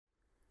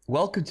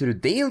Welcome to the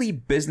Daily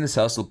Business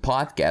Hustle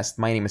podcast.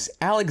 My name is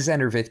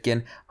Alexander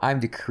Vitkin.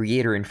 I'm the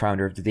creator and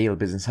founder of the Daily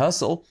Business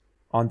Hustle.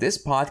 On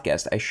this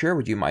podcast, I share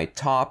with you my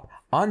top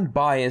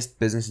unbiased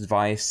business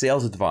advice,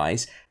 sales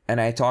advice,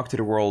 and I talk to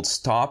the world's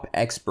top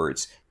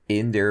experts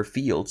in their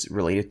fields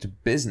related to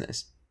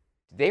business.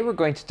 Today we're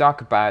going to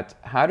talk about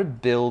how to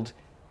build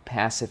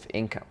passive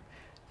income.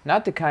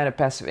 Not the kind of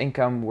passive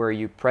income where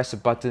you press a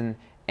button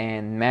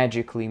and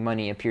magically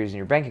money appears in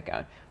your bank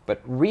account,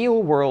 but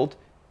real world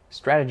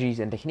strategies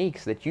and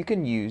techniques that you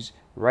can use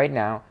right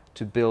now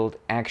to build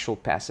actual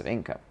passive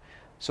income.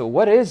 So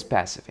what is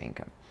passive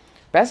income?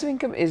 Passive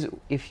income is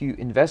if you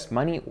invest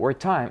money or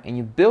time and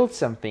you build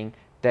something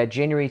that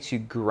generates you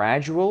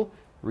gradual,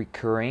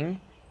 recurring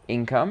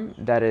income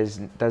that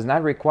does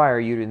not require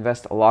you to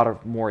invest a lot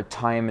of more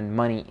time and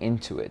money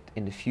into it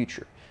in the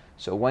future.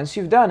 So once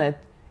you've done it,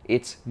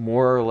 it's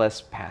more or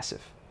less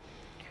passive.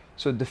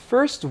 So the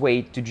first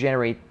way to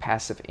generate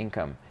passive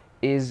income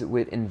is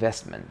with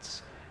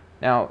investments.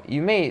 Now,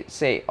 you may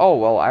say, oh,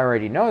 well, I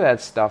already know that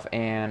stuff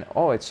and,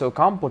 oh, it's so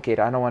complicated,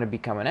 I don't want to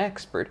become an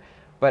expert.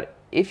 But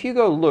if you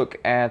go look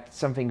at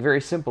something very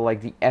simple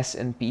like the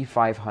S&P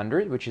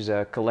 500, which is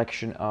a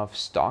collection of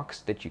stocks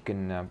that you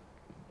can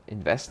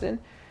invest in,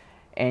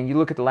 and you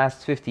look at the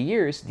last 50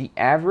 years, the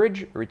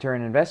average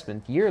return on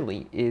investment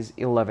yearly is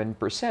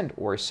 11%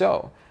 or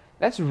so.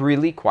 That's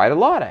really quite a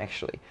lot,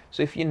 actually.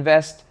 So if you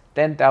invest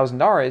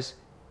 $10,000,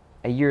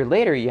 a year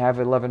later you have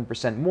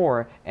 11%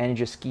 more and it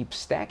just keeps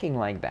stacking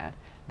like that.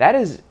 That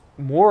is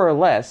more or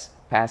less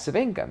passive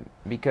income,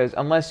 because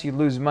unless you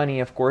lose money,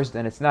 of course,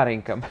 then it's not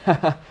income.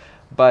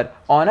 But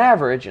on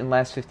average, in the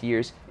last 50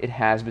 years, it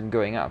has been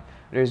going up.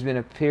 There's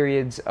been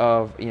periods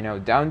of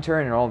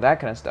downturn and all that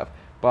kind of stuff,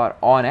 but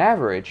on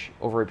average,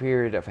 over a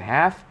period of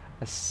half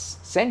a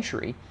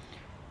century,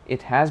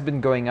 it has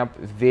been going up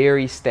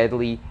very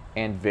steadily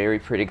and very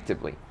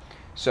predictably.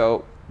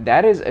 So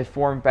that is a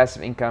form of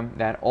passive income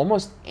that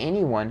almost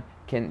anyone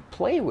can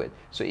play with.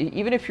 So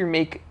even if you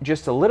make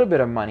just a little bit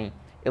of money,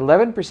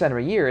 11% of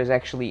a year is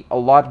actually a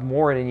lot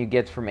more than you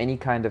get from any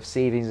kind of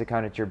savings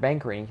account at your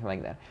bank or anything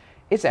like that.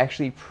 It's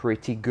actually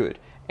pretty good,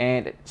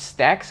 and it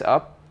stacks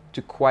up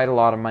to quite a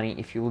lot of money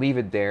if you leave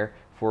it there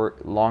for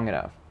long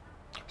enough.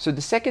 So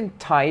the second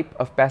type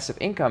of passive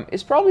income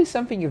is probably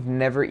something you've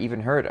never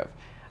even heard of.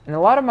 In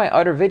a lot of my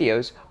other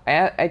videos,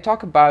 I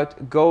talk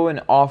about go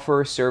and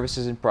offer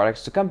services and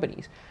products to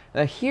companies.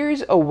 Now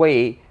here's a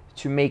way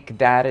to make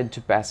that into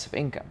passive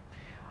income.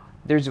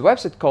 There's a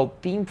website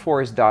called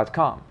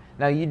ThemeForest.com.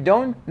 Now you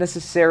don't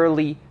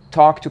necessarily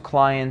talk to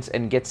clients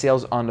and get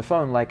sales on the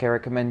phone like I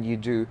recommend you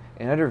do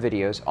in other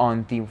videos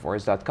on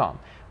ThemeForest.com.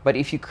 But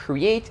if you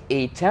create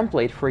a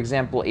template, for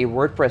example, a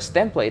WordPress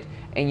template,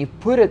 and you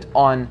put it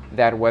on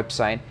that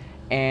website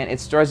and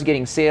it starts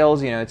getting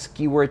sales, it's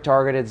keyword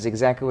targeted, it's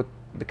exactly what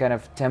the kind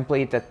of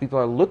template that people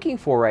are looking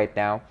for right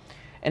now,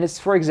 and it's,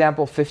 for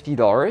example,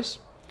 $50,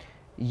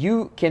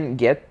 you can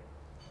get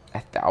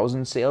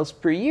 1,000 sales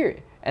per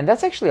year. And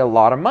that's actually a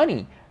lot of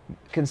money,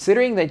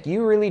 considering that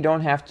you really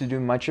don't have to do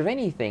much of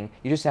anything.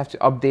 You just have to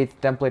update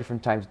the template from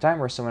time to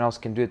time, or someone else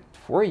can do it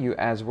for you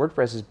as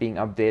WordPress is being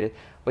updated,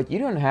 but you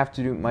don't have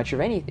to do much of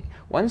anything.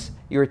 Once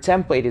your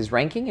template is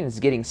ranking and it's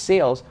getting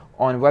sales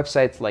on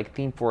websites like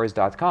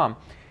ThemeForest.com,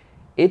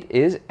 it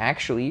is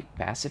actually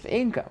passive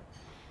income.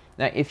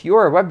 Now, if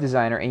you're a web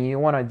designer and you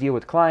want to deal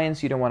with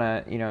clients, you don't want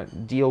to,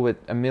 deal with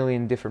a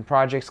million different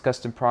projects,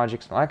 custom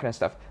projects, and all that kind of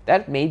stuff,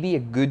 that may be a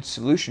good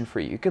solution for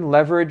you. You can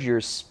leverage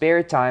your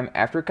spare time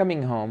after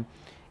coming home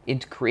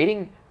into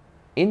creating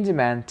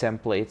in-demand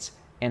templates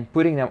and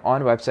putting them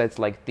on websites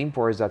like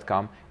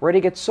ThemeForest.com, where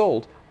they get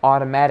sold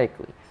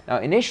automatically. Now,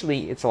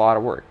 initially, it's a lot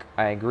of work,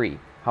 I agree.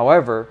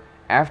 However,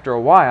 after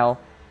a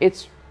while,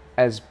 it's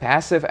as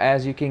passive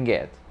as you can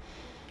get.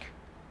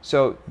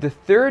 So the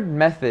third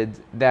method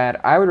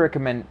that I would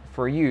recommend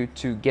for you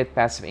to get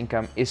passive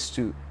income is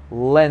to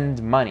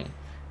lend money.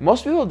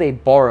 Most people, they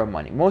borrow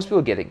money. Most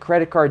people get a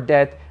credit card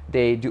debt.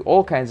 They do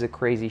all kinds of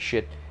crazy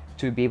shit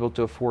to be able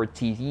to afford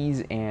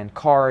TVs and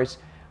cars.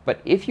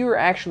 But if you're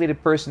actually the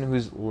person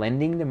who's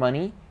lending the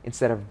money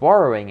instead of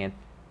borrowing it,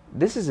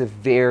 this is a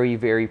very,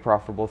 very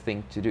profitable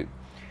thing to do.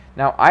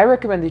 Now, I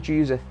recommend that you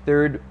use a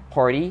third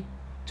party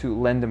to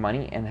lend the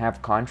money and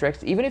have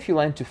contracts, even if you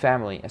lend to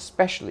family,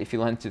 especially if you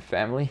lend to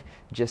family,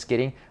 just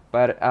kidding.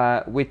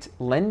 But with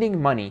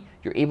lending money,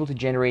 you're able to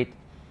generate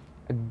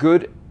a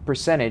good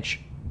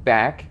percentage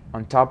back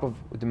on top of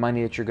the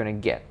money that you're going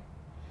to get.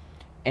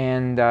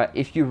 And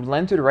if you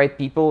lend to the right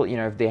people,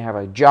 if they have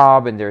a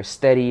job and they're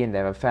steady and they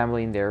have a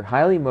family and they're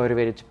highly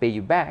motivated to pay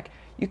you back,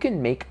 you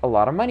can make a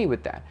lot of money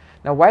with that.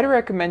 Now, why do I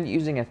recommend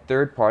using a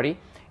third party?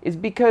 Is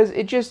because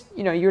it just,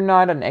 you're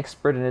not an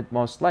expert in it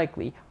most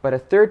likely, but a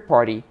third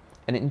party,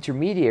 an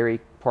intermediary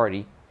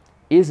party,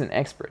 is an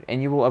expert,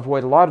 and you will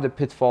avoid a lot of the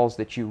pitfalls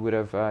that you would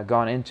have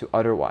gone into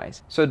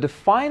otherwise. So the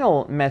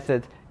final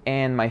method,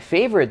 and my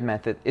favorite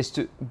method, is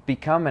to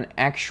become an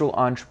actual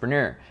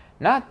entrepreneur.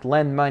 Not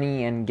lend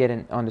money and get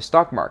in on the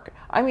stock market.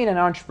 I mean an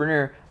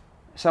entrepreneur,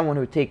 someone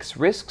who takes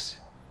risks,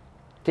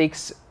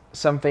 takes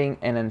something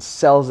and then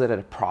sells it at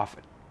a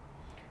profit.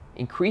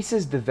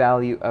 Increases the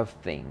value of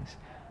things.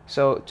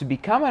 So to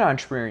become an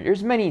entrepreneur,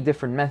 there's many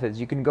different methods.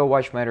 You can go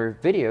watch my other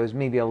videos,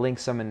 maybe I'll link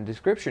some in the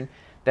description,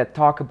 that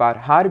talk about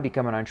how to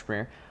become an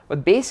entrepreneur.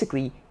 But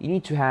basically, you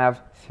need to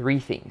have three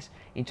things.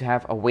 You need to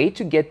have a way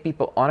to get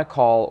people on a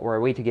call or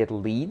a way to get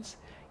leads.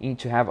 You need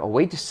to have a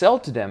way to sell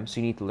to them, so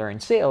you need to learn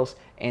sales.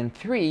 And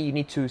three, you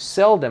need to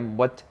sell them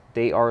what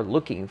they are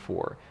looking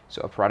for,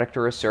 so a product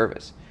or a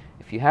service.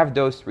 If you have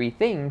those three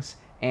things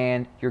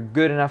and you're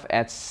good enough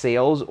at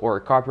sales or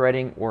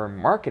copywriting or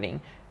marketing,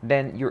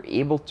 then you're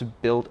able to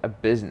build a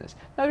business.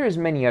 Now there's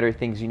many other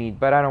things you need,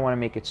 but I don't want to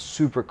make it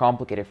super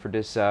complicated for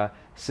this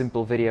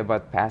simple video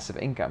about passive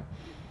income.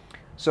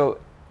 So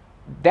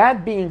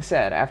that being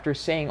said, after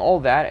saying all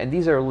that, and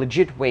these are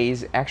legit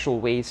ways, actual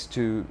ways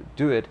to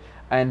do it,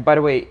 and by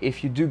the way,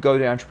 if you do go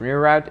the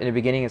entrepreneur route, in the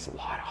beginning it's a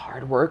lot of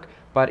hard work,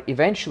 but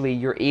eventually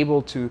you're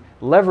able to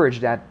leverage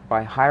that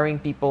by hiring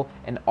people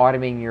and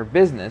automating your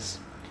business,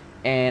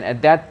 and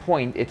at that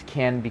point it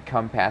can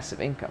become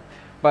passive income.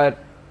 But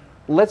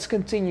let's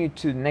continue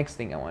to the next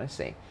thing I want to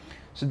say.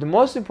 So the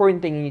most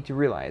important thing you need to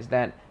realize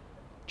that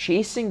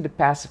chasing the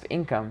passive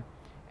income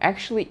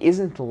actually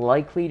isn't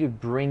likely to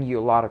bring you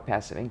a lot of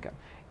passive income.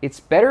 It's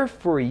better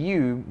for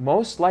you,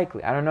 most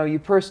likely, I don't know you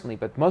personally,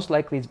 but most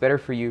likely it's better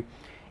for you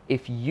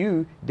if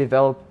you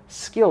develop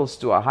skills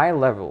to a high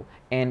level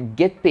and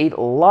get paid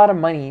a lot of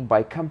money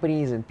by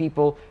companies and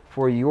people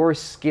for your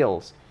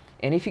skills.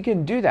 And if you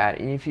can do that,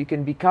 and if you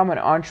can become an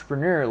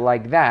entrepreneur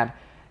like that,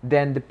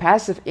 then the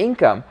passive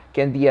income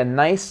can be a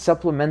nice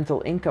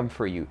supplemental income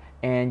for you.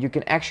 And you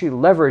can actually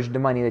leverage the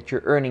money that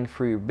you're earning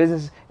through your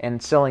business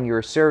and selling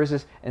your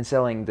services and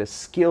selling the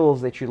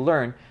skills that you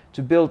learn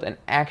to build an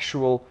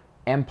actual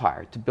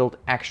empire, to build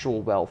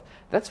actual wealth.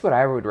 That's what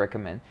I would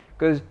recommend.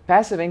 Because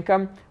passive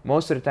income,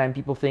 most of the time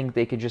people think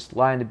they could just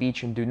lie on the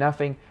beach and do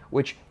nothing,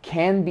 which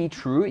can be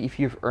true if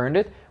you've earned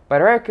it.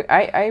 But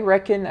I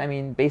reckon, I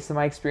mean, based on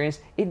my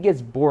experience, it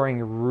gets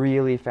boring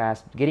really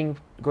fast.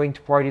 Going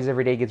to parties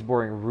every day gets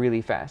boring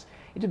really fast.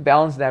 You need to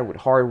balance that with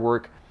hard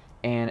work,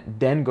 and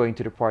then going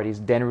to the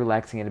parties, then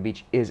relaxing at the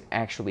beach is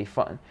actually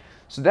fun.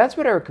 So that's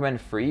what I recommend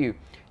for you.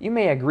 You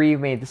may agree, you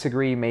may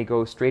disagree, you may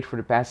go straight for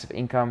the passive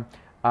income,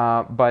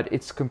 but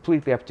it's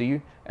completely up to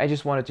you. I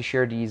just wanted to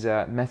share these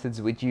methods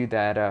with you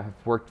that have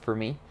worked for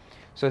me.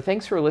 So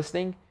thanks for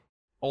listening.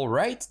 All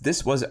right,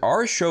 this was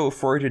our show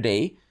for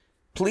today.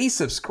 Please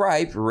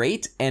subscribe,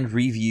 rate, and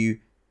review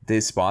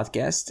this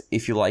podcast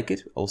if you like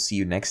it. I'll see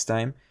you next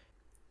time.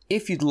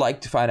 If you'd like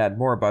to find out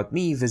more about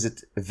me,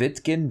 visit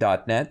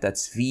vitkin.net.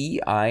 That's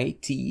VITKIN.net.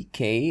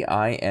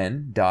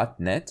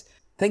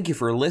 Thank you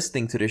for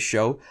listening to this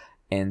show,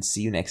 and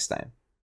see you next time.